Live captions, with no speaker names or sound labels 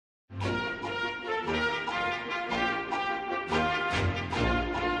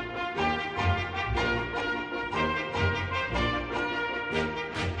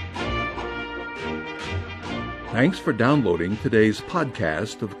Thanks for downloading today's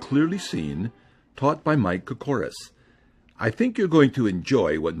podcast of Clearly Seen, taught by Mike Kokoris. I think you're going to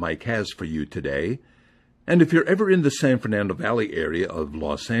enjoy what Mike has for you today. And if you're ever in the San Fernando Valley area of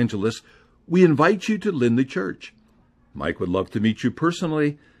Los Angeles, we invite you to Lindley Church. Mike would love to meet you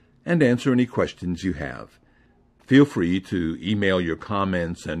personally and answer any questions you have. Feel free to email your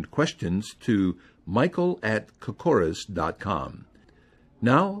comments and questions to michael@kokoris.com.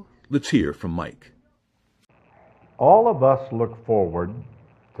 Now, let's hear from Mike. All of us look forward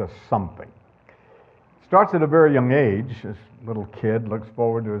to something. It starts at a very young age. This little kid looks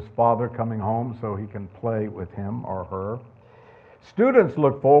forward to his father coming home so he can play with him or her. Students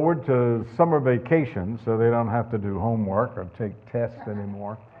look forward to summer vacation so they don't have to do homework or take tests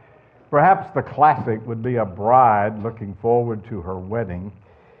anymore. Perhaps the classic would be a bride looking forward to her wedding.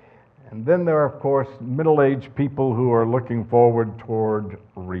 And then there are, of course, middle-aged people who are looking forward toward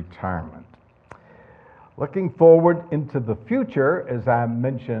retirement. Looking forward into the future, as I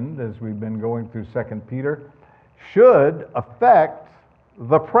mentioned, as we've been going through 2 Peter, should affect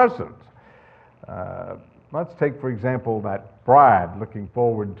the present. Let's take, for example, that bride looking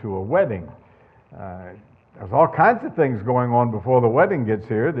forward to a wedding. There's all kinds of things going on before the wedding gets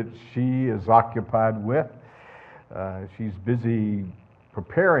here that she is occupied with. She's busy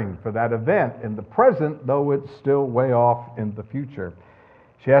preparing for that event in the present, though it's still way off in the future.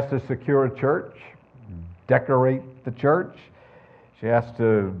 She has to secure a church, decorate the church. She has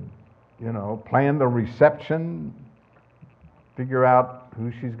to, plan the reception, figure out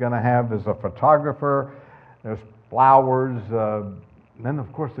who she's going to have as a photographer. There's flowers. Then,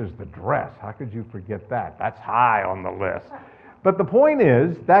 of course, there's the dress. How could you forget that? That's high on the list. But the point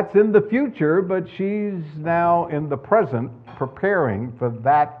is, that's in the future, but she's now in the present preparing for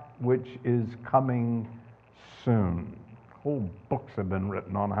that which is coming soon. Whole books have been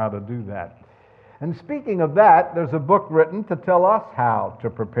written on how to do that. And speaking of that, there's a book written to tell us how to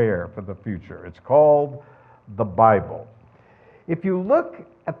prepare for the future. It's called the Bible. If you look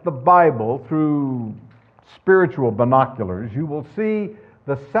at the Bible through spiritual binoculars, you will see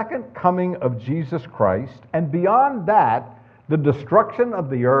the second coming of Jesus Christ, and beyond that, the destruction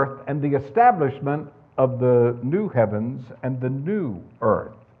of the earth and the establishment of the new heavens and the new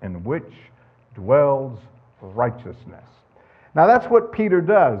earth in which dwells righteousness. Now that's what Peter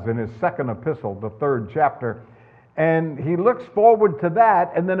does in his second epistle, the 3rd chapter, and he looks forward to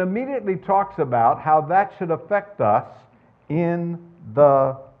that and then immediately talks about how that should affect us in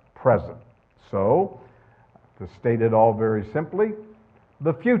the present. So, to state it all very simply,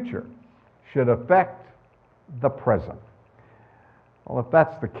 the future should affect the present. Well, if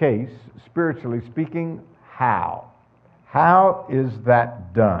that's the case, spiritually speaking, how? How is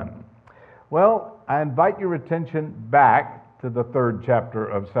that done? Well, I invite your attention back to the 3rd chapter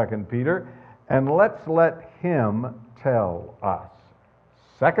of 2 Peter, and let's let him tell us.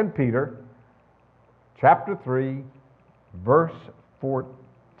 2 Peter, chapter 3, verse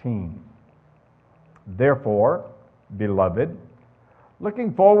 14. Therefore, beloved,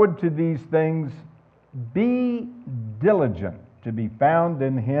 looking forward to these things, be diligent to be found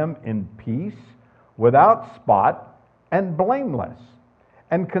in him in peace, without spot, and blameless.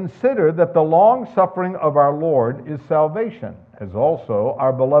 And consider that the long-suffering of our Lord is salvation, as also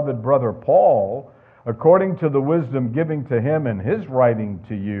our beloved brother Paul, according to the wisdom given to him in his writing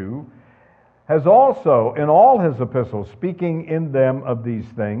to you, has also in all his epistles, speaking in them of these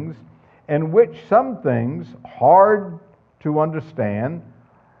things, in which some things hard to understand,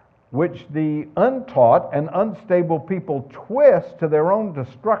 which the untaught and unstable people twist to their own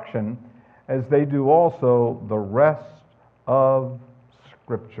destruction, as they do also the rest of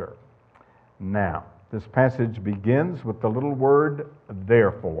Scripture. Now, this passage begins with the little word,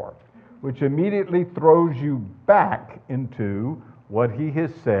 therefore, which immediately throws you back into what he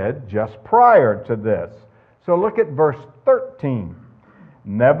has said just prior to this. So look at verse 13.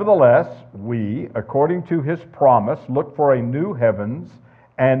 Nevertheless, we, according to his promise, look for a new heavens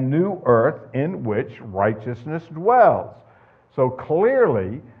and new earth in which righteousness dwells. So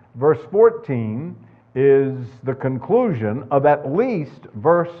clearly, verse 14 is the conclusion of at least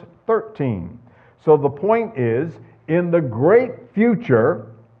verse 13. So the point is, in the great future,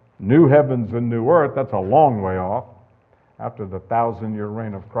 new heavens and new earth, that's a long way off, after the 1,000-year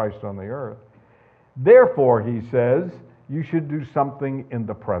reign of Christ on the earth. Therefore, he says, you should do something in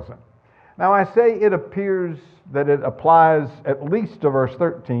the present. Now, I say it appears that it applies at least to verse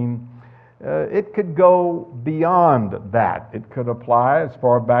 13. It could go beyond that. It could apply as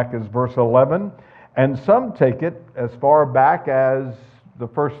far back as verse 11, and some take it as far back as the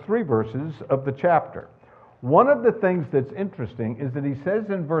first 3 verses of the chapter. One of the things that's interesting is that he says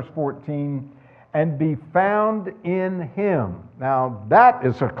in verse 14, and be found in him. Now, that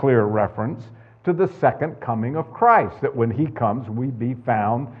is a clear reference to the second coming of Christ, that when he comes, we be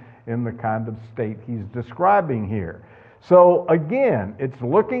found in the kind of state he's describing here. So again, it's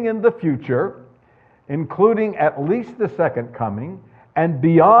looking in the future, including at least the second coming, and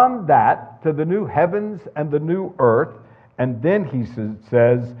beyond that to the new heavens and the new earth. And then he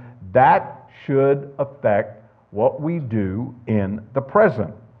says that should affect what we do in the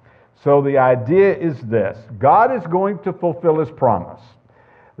present. So the idea is this: God is going to fulfill his promise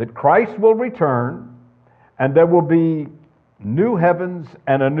that Christ will return and there will be new heavens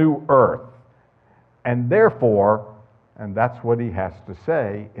and a new earth. And therefore, and that's what he has to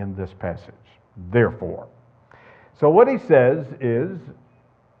say in this passage, therefore. So what he says is,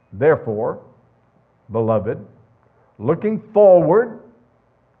 therefore, beloved, looking forward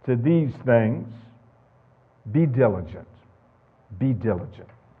to these things, be diligent. Be diligent.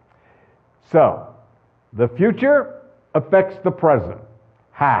 So, the future affects the present.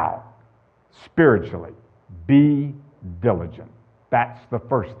 How? Spiritually. Be diligent. That's the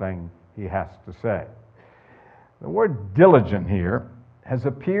first thing he has to say. The word diligent here has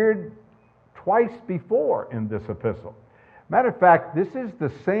appeared twice before in this epistle. Matter of fact, this is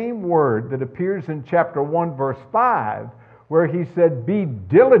the same word that appears in chapter 1, verse 5, where he said, be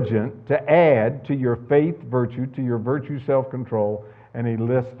diligent to add to your faith virtue, to your virtue self-control, and he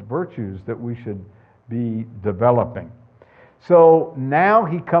lists virtues that we should be developing. So now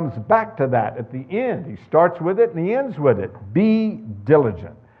he comes back to that at the end. He starts with it and he ends with it. Be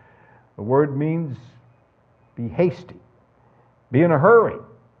diligent. The word means be hasty, be in a hurry,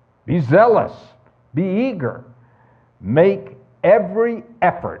 be zealous, be eager. Make every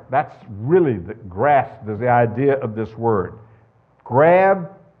effort. That's really the grasp, the idea of this word.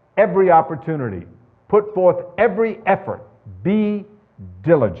 Grab every opportunity. Put forth every effort. Be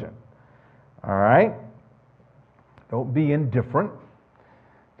diligent. All right? Don't be indifferent.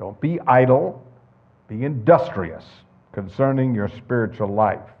 Don't be idle. Be industrious concerning your spiritual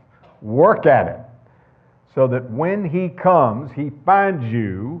life. Work at it so that when he comes, he finds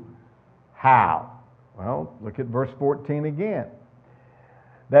you how? Well, look at verse 14 again.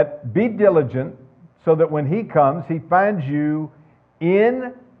 That be diligent so that when he comes, he finds you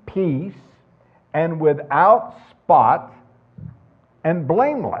in peace and without spot and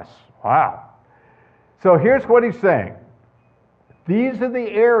blameless. Wow. So here's what he's saying. These are the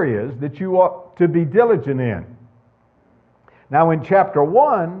areas that you ought to be diligent in. Now in chapter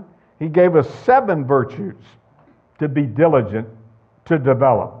 1, he gave us 7 virtues to be diligent to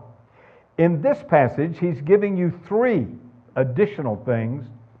develop. In this passage, he's giving you 3 additional things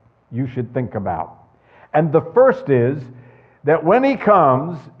you should think about. And the first is that when he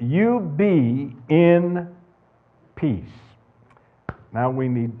comes, you be in peace. Now we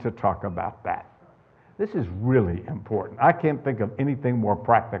need to talk about that. This is really important. I can't think of anything more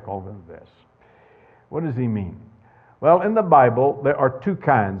practical than this. What does he mean? Well, in the Bible, there are 2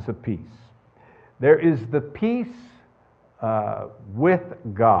 kinds of peace. There is the peace with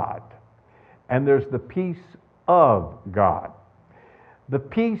God, and there's the peace of God. The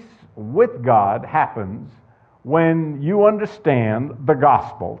peace with God happens when you understand the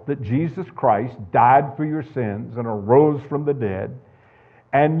gospel, that Jesus Christ died for your sins and arose from the dead,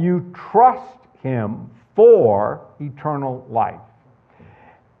 and you trust him for eternal life.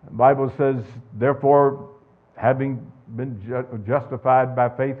 The Bible says, therefore, having been justified by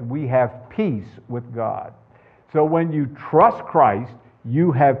faith, we have peace with God. So when you trust Christ,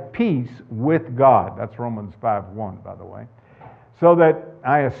 you have peace with God. That's Romans 5:1, by the way. So that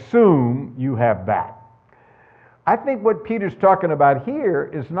I assume you have that. I think what Peter's talking about here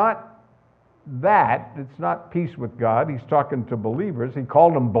is not that. It's not peace with God. He's talking to believers. He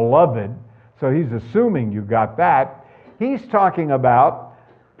called them beloved, so he's assuming you got that. He's talking about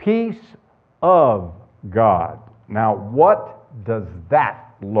peace of God. Now, what does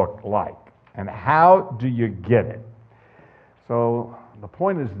that look like? And how do you get it? So the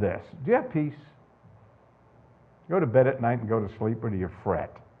point is this. Do you have peace? You go to bed at night and go to sleep, or do you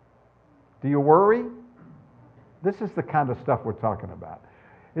fret? Do you worry? This is the kind of stuff we're talking about.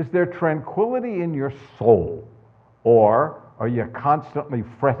 Is there tranquility in your soul? Or are you constantly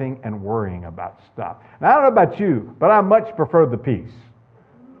fretting and worrying about stuff? Now, I don't know about you, but I much prefer the peace.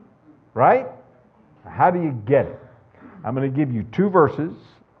 Right? How do you get it? I'm going to give you 2 verses.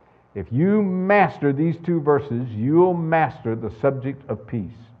 If you master these 2 verses, you'll master the subject of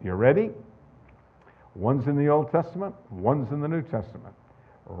peace. You ready? One's in the Old Testament, one's in the New Testament.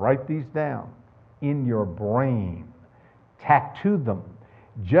 Write these down in your brain. Tattoo them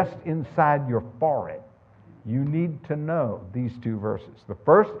just inside your forehead. You need to know these two verses. The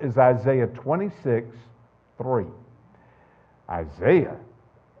first is Isaiah 26:3. Isaiah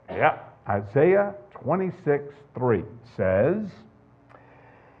 26:3 says,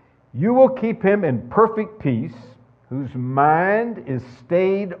 "You will keep him in perfect peace, whose mind is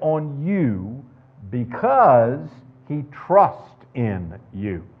stayed on you because he trusts in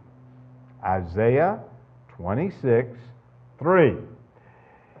you." Isaiah 26:3.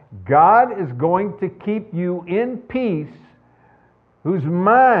 God is going to keep you in peace whose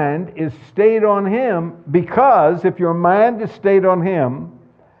mind is stayed on him, because if your mind is stayed on him,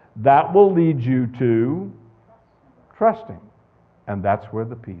 that will lead you to trusting. And that's where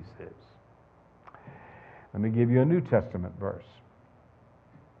the peace is. Let me give you a New Testament verse.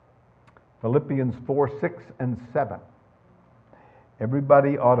 Philippians 4:6-7.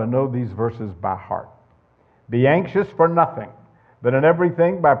 Everybody ought to know these verses by heart. "Be anxious for nothing, but in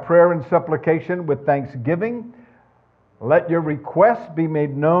everything by prayer and supplication with thanksgiving, let your requests be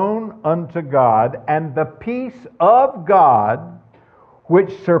made known unto God, and the peace of God,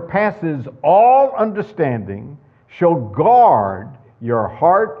 which surpasses all understanding, shall guard your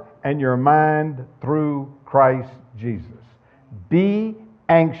heart and your mind through Christ Jesus." Be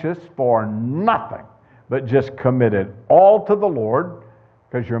anxious for nothing, but just commit it all to the Lord,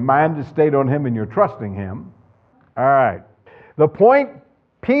 because your mind is stayed on him and you're trusting him. All right. The point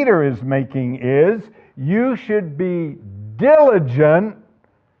Peter is making is you should be diligent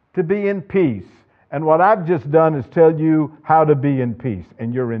to be in peace. And what I've just done is tell you how to be in peace.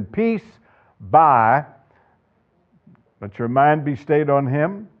 And you're in peace by, let your mind be stayed on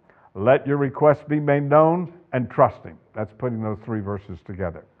him, let your requests be made known, and trust him. That's putting those three verses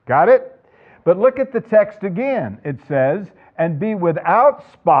together. Got it? But look at the text again. It says, "And be without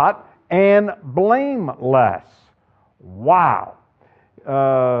spot and blameless." Wow.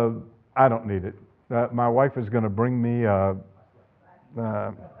 I don't need it. My wife is going to bring me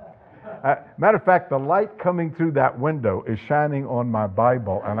matter of fact, the light coming through that window is shining on my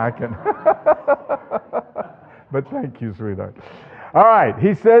Bible, and I can but thank you, sweetheart. All right,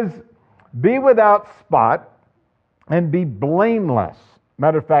 he says, be without spot and be blameless.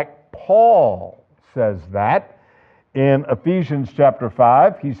 Matter of fact, Paul says that in Ephesians chapter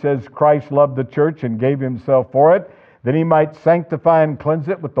 5. He says, "Christ loved the church and gave himself for it, that he might sanctify and cleanse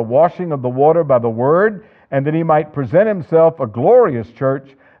it with the washing of the water by the word, and that he might present himself a glorious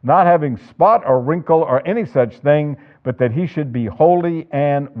church, not having spot or wrinkle or any such thing, but that he should be holy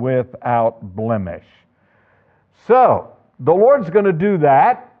and without blemish." So, the Lord's going to do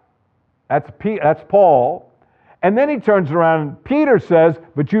that. That's Paul. And then he turns around and Peter says,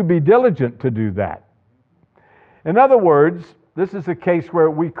 "But you be diligent to do that." In other words, this is a case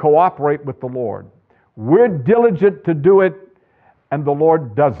where we cooperate with the Lord. We're diligent to do it, and the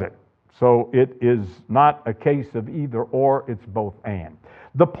Lord does it. So it is not a case of either or, it's both and.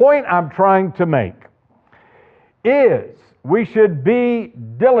 The point I'm trying to make is we should be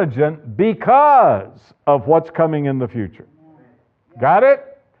diligent because of what's coming in the future. Got it?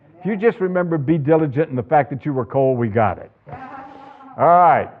 If you just remember be diligent in the fact that you were cold, we got it. All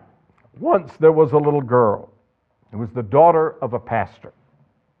right. Once there was a little girl. It was the daughter of a pastor.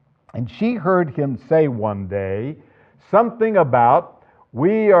 And she heard him say one day something about,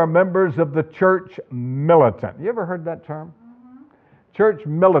 "We are members of the church militant." You ever heard that term? Mm-hmm. Church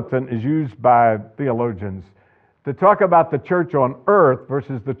militant is used by theologians to talk about the church on earth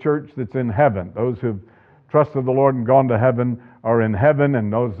versus the church that's in heaven. Those who've trusted the Lord and gone to heaven are in heaven,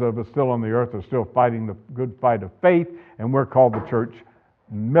 and those of us still on the earth are still fighting the good fight of faith, and we're called the church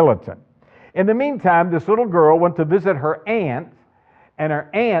militant. In the meantime, this little girl went to visit her aunt, and her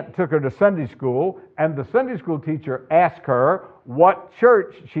aunt took her to Sunday school, and the Sunday school teacher asked her what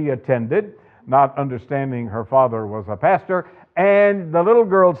church she attended, not understanding her father was a pastor, and the little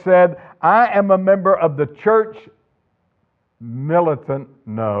girl said, "I am a member of the church militant."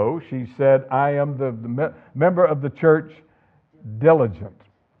 No, she said, "I am the member of the church diligent."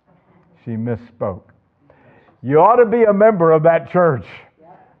 She misspoke. You ought to be a member of that church.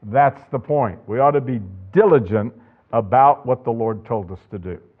 That's the point. We ought to be diligent about what the Lord told us to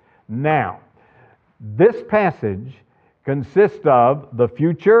do. Now, this passage consists of the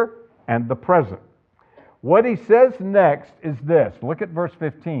future and the present. What he says next is this. Look at verse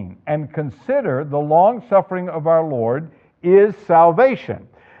 15. "And consider the long suffering of our Lord is salvation."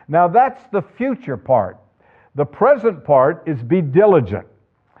 Now that's the future part. The present part is be diligent.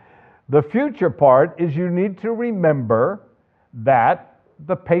 The future part is you need to remember that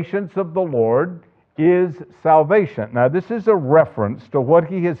the patience of the Lord is salvation. Now this is a reference to what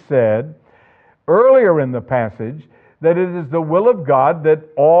he has said earlier in the passage, that it is the will of God that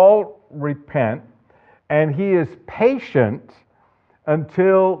all repent and he is patient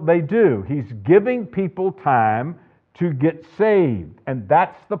until they do. He's giving people time to get saved. And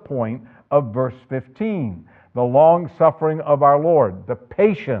that's the point of verse 15. The long suffering of our Lord, the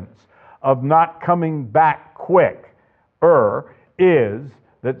patience of not coming back quick, is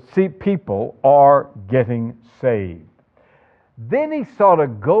that people are getting saved. Then he sort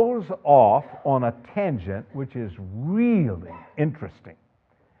of goes off on a tangent, which is really interesting.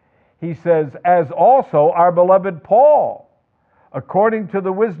 He says, as also our beloved Paul, according to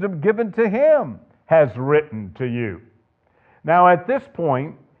the wisdom given to him, has written to you. Now at this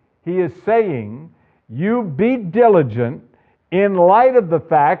point, he is saying, you be diligent in light of the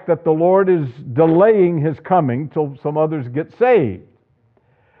fact that the Lord is delaying his coming till some others get saved.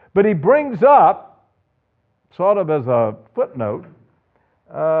 But he brings up, sort of as a footnote,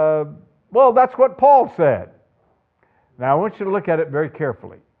 well, that's what Paul said. Now I want you to look at it very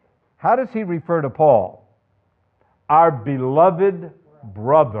carefully. How does he refer to Paul? Our beloved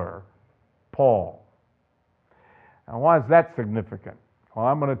brother, Paul. Now why is that significant? Well,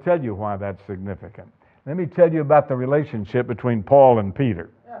 I'm going to tell you why that's significant. Let me tell you about the relationship between Paul and Peter.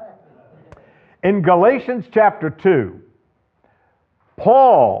 In Galatians chapter 2,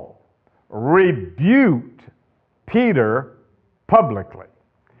 Paul rebuked Peter publicly.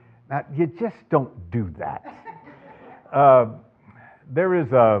 Now, you just don't do that. There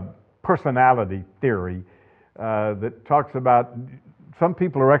is a personality theory that talks about some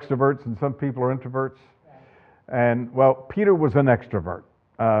people are extroverts and some people are introverts. And, well, Peter was an extrovert.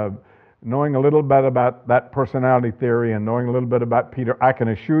 Knowing a little bit about that personality theory and knowing a little bit about Peter, I can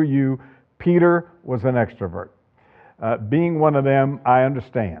assure you Peter was an extrovert. Being one of them, I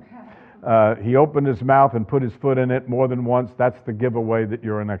understand. He opened his mouth and put his foot in it more than once. That's the giveaway that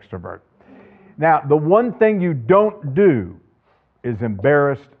you're an extrovert. Now, the one thing you don't do is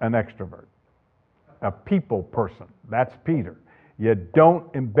embarrass an extrovert, a people person. That's Peter. You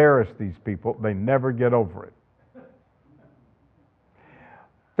don't embarrass these people. They never get over it.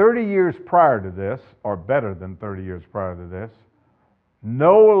 30 years prior to this, or better than 30 years prior to this,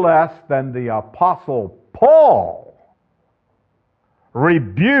 no less than the Apostle Paul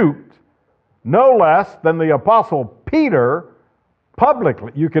rebuked no less than the Apostle Peter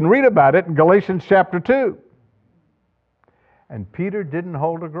publicly. You can read about it in Galatians chapter 2. And Peter didn't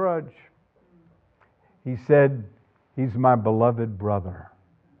hold a grudge. He said, he's my beloved brother.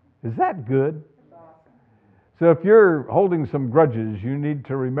 Is that good? So if you're holding some grudges, you need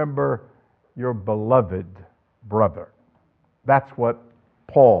to remember your beloved brother. That's what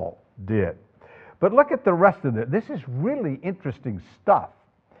Paul did. But look at the rest of it. This is really interesting stuff.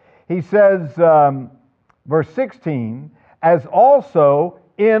 He says, verse 16, as also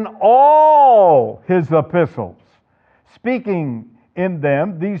in all his epistles, speaking in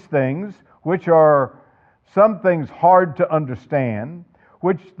them these things, which are some things hard to understand,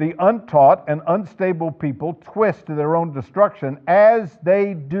 which the untaught and unstable people twist to their own destruction, as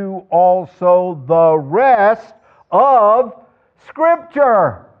they do also the rest of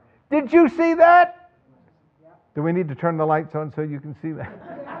Scripture. Did you see that? Do we need to turn the lights on so you can see that?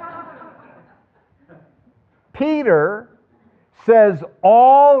 Peter says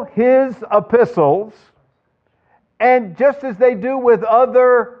all his epistles, and just as they do with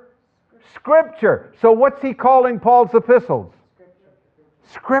other Scripture. So what's he calling Paul's epistles?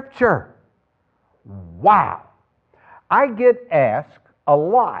 Scripture. Wow. I get asked a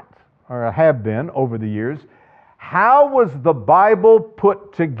lot, or I have been over the years, how was the Bible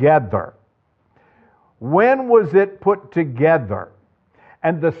put together? When was it put together?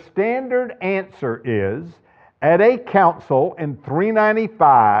 And the standard answer is, at a council in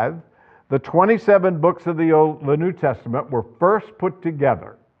 395, the 27 books of the New Testament were first put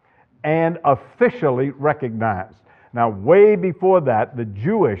together and officially recognized. Now, way before that, the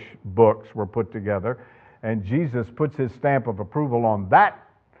Jewish books were put together, and Jesus puts his stamp of approval on that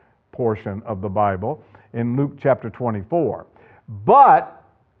portion of the Bible in Luke chapter 24. But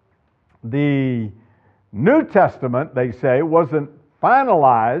the New Testament, they say, wasn't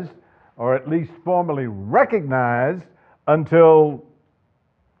finalized, or at least formally recognized, until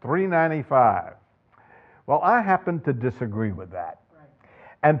 395. Well, I happen to disagree with that.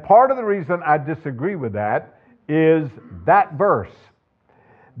 And part of the reason I disagree with that is that verse,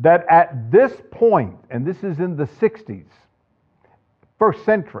 that at this point, and this is in the 60s, first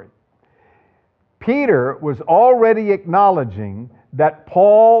century, Peter was already acknowledging that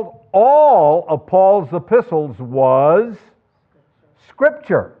all of Paul's epistles was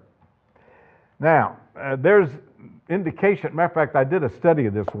Scripture. Now, there's indication, matter of fact, I did a study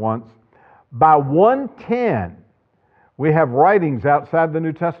of this once. By 110, we have writings outside the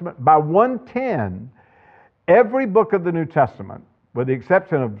New Testament. By 110, Every book of the New Testament, with the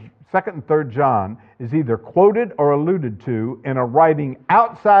exception of 2nd and 3rd John, is either quoted or alluded to in a writing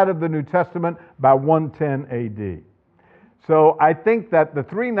outside of the New Testament by 110 AD. So I think that the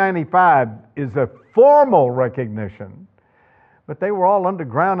 395 is a formal recognition, but they were all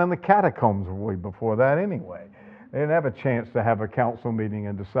underground in the catacombs way before that anyway. They didn't have a chance to have a council meeting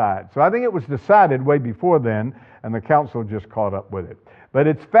and decide. So I think it was decided way before then, and the council just caught up with it. But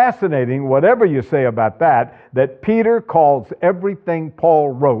it's fascinating, whatever you say about that Peter calls everything Paul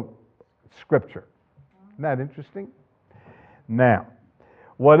wrote Scripture. Isn't that interesting? Now,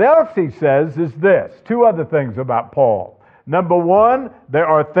 what else he says is this. Two other things about Paul. Number one, there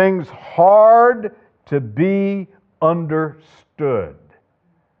are things hard to be understood.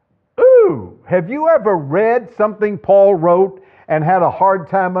 Ooh, have you ever read something Paul wrote and had a hard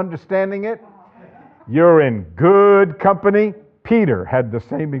time understanding it? You're in good company. Peter had the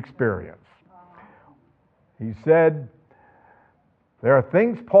same experience. He said, there are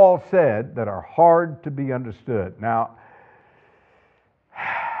things Paul said that are hard to be understood. Now,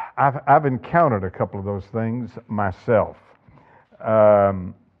 I've encountered a couple of those things myself. I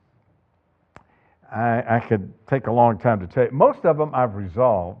could take a long time to tell you. Most of them I've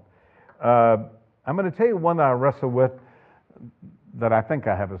resolved. I'm going to tell you one that I wrestle with that I think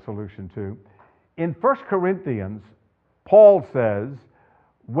I have a solution to. In 1 Corinthians, Paul says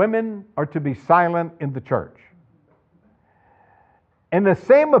women are to be silent in the church. In the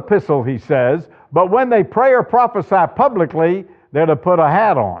same epistle, he says, but when they pray or prophesy publicly, they're to put a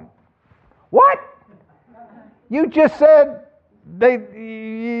hat on. What? You just said they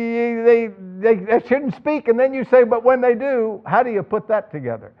shouldn't speak, and then you say, but when they do, how do you put that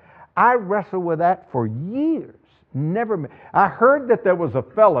together? I wrestled with that for years. I heard that there was a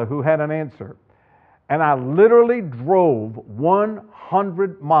fella who had an answer, and I literally drove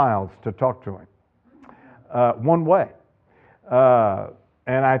 100 miles to talk to him, one way.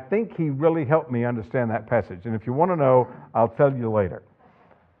 And I think he really helped me understand that passage. And if you want to know, I'll tell you later.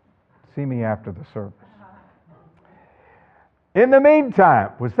 See me after the service. In the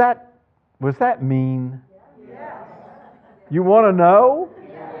meantime, was that mean? Yes. You want to know?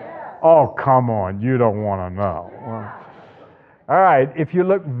 Yes. Oh, come on. You don't want to know. Well, all right. If you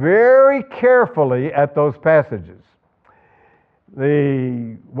look very carefully at those passages,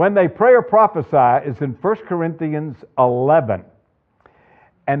 when they pray or prophesy is in 1 Corinthians 11.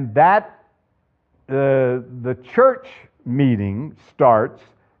 And that, the church meeting starts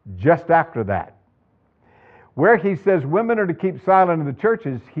just after that. Where he says women are to keep silent in the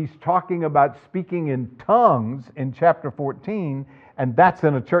churches, he's talking about speaking in tongues in chapter 14, and that's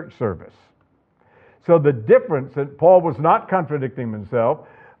in a church service. So the difference, that Paul was not contradicting himself,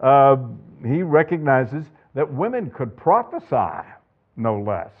 he recognizes that women could prophesy, no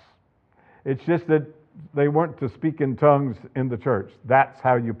less. It's just that they weren't to speak in tongues in the church. That's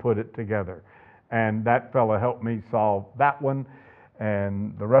how you put it together. And that fella helped me solve that one.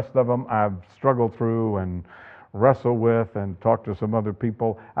 And the rest of them I've struggled through and wrestled with and talked to some other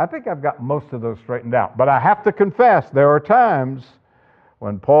people. I think I've got most of those straightened out. But I have to confess, there are times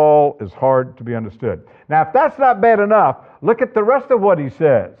when Paul is hard to be understood. Now, if that's not bad enough, look at the rest of what he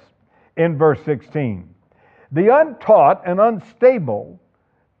says in verse 16. The untaught and unstable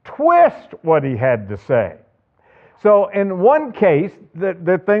twist what he had to say. So in one case,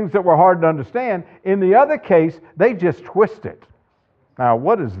 the things that were hard to understand. In the other case, they just twist it. Now,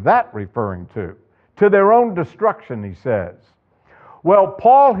 what is that referring to? To their own destruction, he says. Well,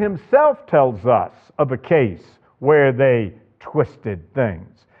 Paul himself tells us of a case where they twisted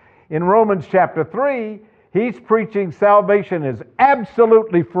things. In Romans chapter 3, he's preaching salvation is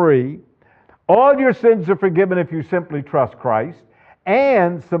absolutely free. All your sins are forgiven if you simply trust Christ.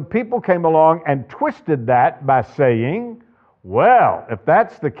 And some people came along and twisted that by saying, well, if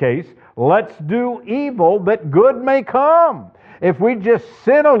that's the case, let's do evil that good may come. If we just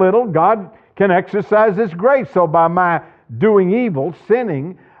sin a little, God can exercise His grace. So by my doing evil,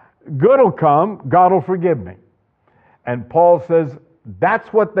 sinning, good will come, God will forgive me. And Paul says,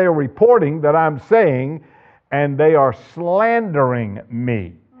 that's what they're reporting that I'm saying, and they are slandering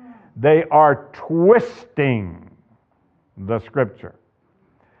me. They are twisting the Scripture.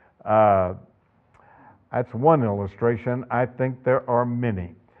 That's one illustration. I think there are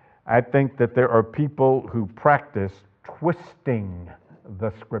many. I think that there are people who practice twisting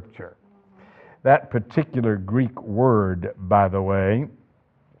the Scripture. That particular Greek word, by the way,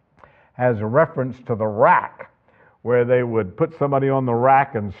 has a reference to the rack, where they would put somebody on the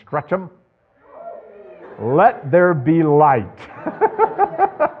rack and stretch them. Let there be light.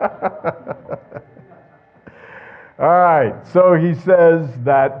 All right, so he says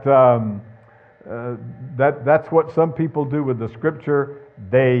that That's what some people do with the Scripture.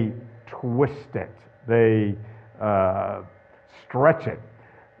 They twist it. They stretch it.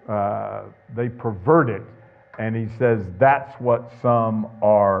 They pervert it. And he says that's what some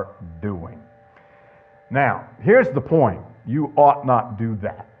are doing. Now, here's the point. You ought not do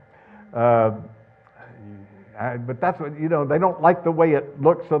that. But that's what, they don't like the way it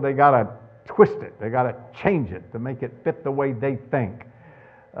looks, so they got to twist it. They got to change it to make it fit the way they think.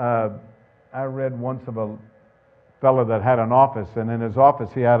 I read once of a fellow that had an office, and in his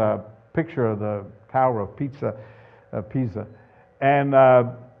office he had a picture of the Tower of Pisa. And,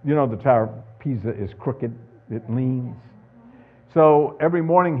 the Tower of Pisa is crooked. It leans. So every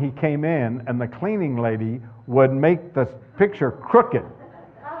morning he came in, and the cleaning lady would make the picture crooked.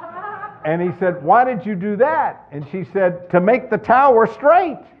 And he said, "Why did you do that?" And she said, "To make the tower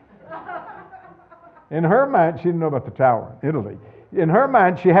straight." In her mind, she didn't know about the tower in Italy. In her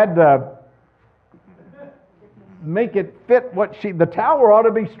mind, she had to make it fit the tower ought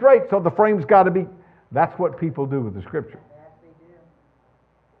to be straight, so the frame's got to be. That's what people do with the Scripture.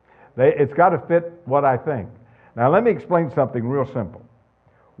 It's got to fit what I think. Now, let me explain something real simple.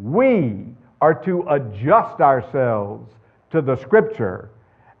 We are to adjust ourselves to the Scripture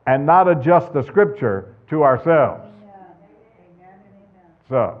and not adjust the Scripture to ourselves. Amen.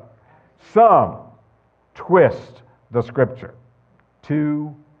 So, some twist the Scripture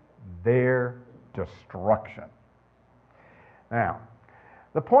to their destruction. Now,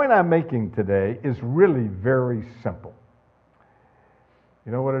 the point I'm making today is really very simple.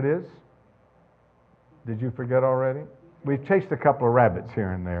 You know what it is? Did you forget already? We've chased a couple of rabbits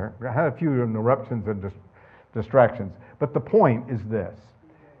here and there. I had a few interruptions and distractions. But the point is this.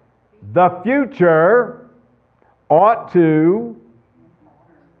 The future ought to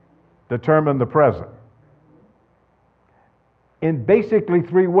determine the present. In basically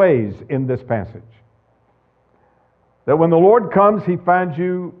three ways in this passage. That when the Lord comes, He finds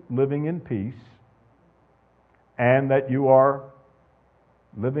you living in peace, and that you are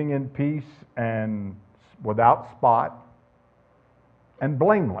living in peace and without spot and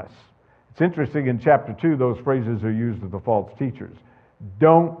blameless. It's interesting, in chapter 2, those phrases are used of the false teachers.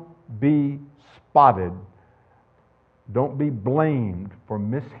 Don't be spotted. Don't be blamed for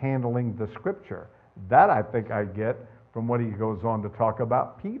mishandling the Scripture. That I think I get from what he goes on to talk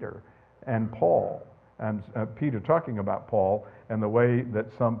about Peter and Paul. And Peter talking about Paul and the way that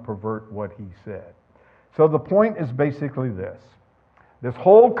some pervert what he said. So the point is basically this. This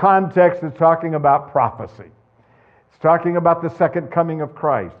whole context is talking about prophecy. It's talking about the second coming of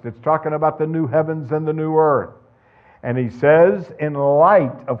Christ. It's talking about the new heavens and the new earth. And he says, in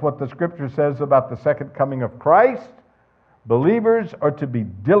light of what the Scripture says about the second coming of Christ, believers are to be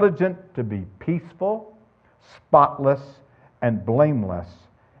diligent, to be peaceful, spotless, and blameless,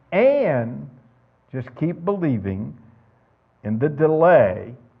 and just keep believing in the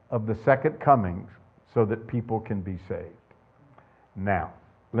delay of the second coming so that people can be saved. Now,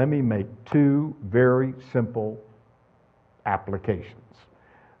 let me make two very simple applications.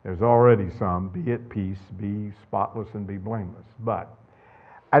 There's already some, be at peace, be spotless, and be blameless. But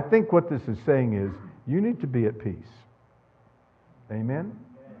I think what this is saying is, you need to be at peace. Amen?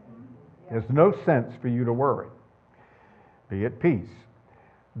 There's no sense for you to worry. Be at peace.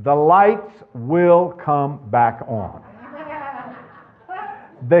 The lights will come back on.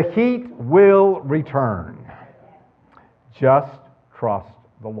 The heat will return. Just trust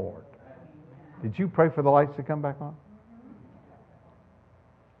the Lord. Did you pray for the lights to come back on?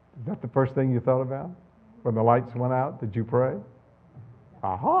 Is that the first thing you thought about? When the lights went out, did you pray?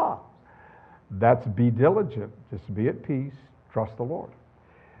 Aha! That's be diligent. Just be at peace. Trust the Lord.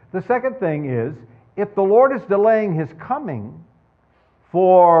 The second thing is, if the Lord is delaying His coming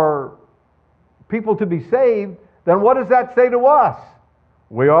for people to be saved, then what does that say to us?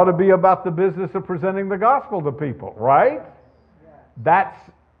 We ought to be about the business of presenting the gospel to people, right? That's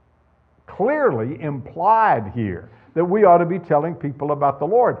clearly implied here, that we ought to be telling people about the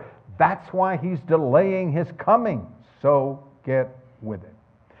Lord. That's why He's delaying His coming. So get with it.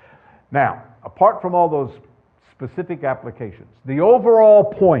 Now, apart from all those specific applications, the overall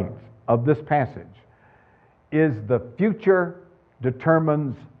point of this passage is the future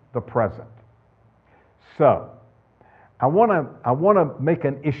determines the present. So, I want to make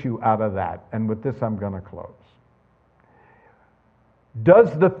an issue out of that, and with this I'm going to close.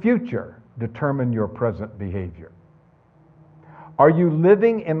 Does the future determine your present behavior? Are you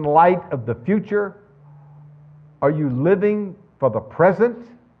living in light of the future? Are you living for the present?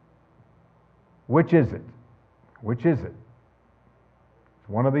 Which is it? Which is it? It's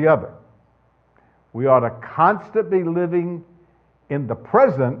one or the other. We ought to constantly be living in the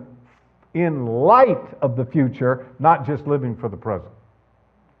present in light of the future, not just living for the present.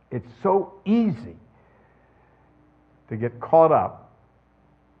 It's so easy to get caught up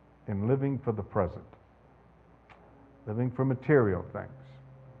in living for the present, living for material things,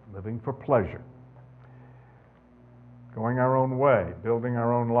 living for pleasure, going our own way, building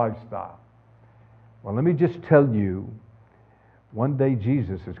our own lifestyle. Well, let me just tell you, one day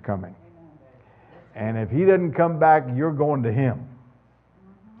Jesus is coming. And if he doesn't come back, you're going to him.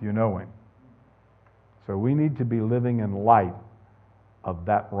 You know him. So we need to be living in light of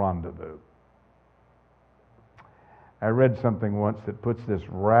that rendezvous. I read something once that puts this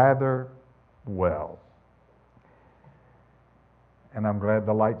rather well. And I'm glad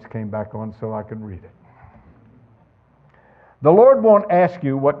the lights came back on so I could read it. The Lord won't ask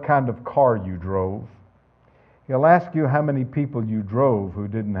you what kind of car you drove. He'll ask you how many people you drove who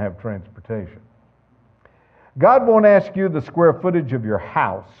didn't have transportation. God won't ask you the square footage of your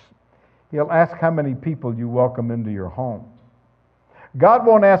house. He'll ask how many people you welcome into your home. God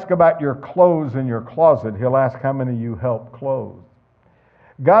won't ask about your clothes in your closet. He'll ask how many you help clothe.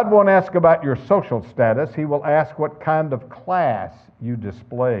 God won't ask about your social status. He will ask what kind of class you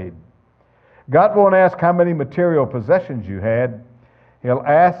displayed. God won't ask how many material possessions you had. He'll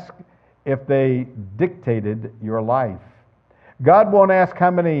ask if they dictated your life. God won't ask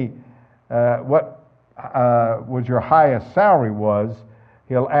how many, what was your highest salary was.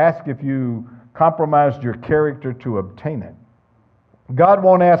 He'll ask if you compromised your character to obtain it. God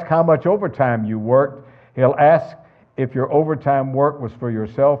won't ask how much overtime you worked. He'll ask if your overtime work was for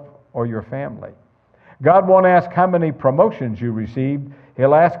yourself or your family. God won't ask how many promotions you received.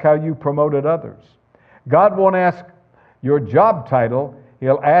 He'll ask how you promoted others. God won't ask your job title.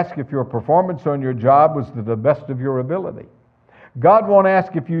 He'll ask if your performance on your job was to the best of your ability. God won't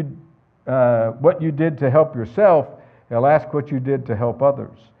ask if you what you did to help yourself. He'll ask what you did to help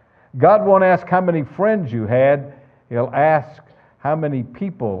others. God won't ask how many friends you had. He'll ask how many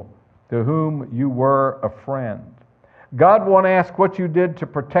people to whom you were a friend. God won't ask what you did to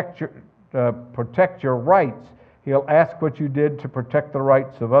protect your rights. He'll ask what you did to protect the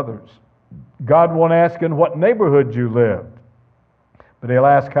rights of others. God won't ask in what neighborhood you lived, but he'll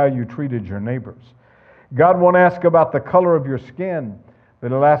ask how you treated your neighbors. God won't ask about the color of your skin,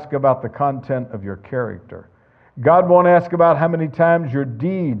 but he'll ask about the content of your character. God won't ask about how many times your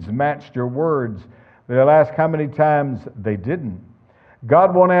deeds matched your words, but he'll ask how many times they didn't.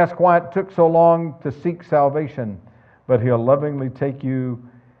 God won't ask why it took so long to seek salvation, but he'll lovingly take you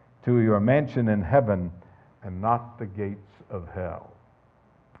to your mansion in heaven and not the gates of hell.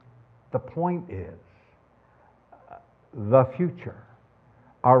 The point is, the future,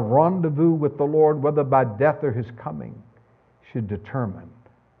 our rendezvous with the Lord, whether by death or his coming, should determine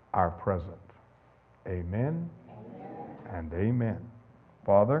our present. Amen, and amen.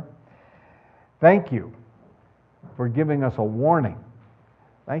 Father, thank you for giving us a warning.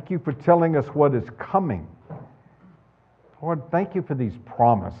 Thank you for telling us what is coming. Lord, thank you for these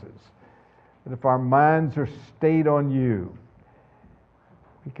promises, that if our minds are stayed on you,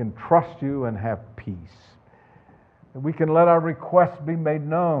 we can trust you and have peace. That we can let our requests be made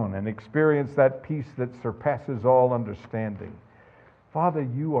known and experience that peace that surpasses all understanding. Father,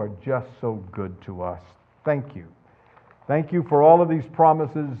 you are just so good to us. Thank you. Thank you for all of these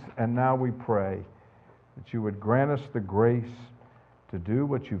promises, and now we pray that you would grant us the grace to do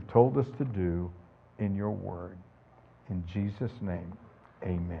what you've told us to do in your word. In Jesus' name,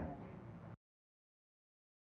 amen.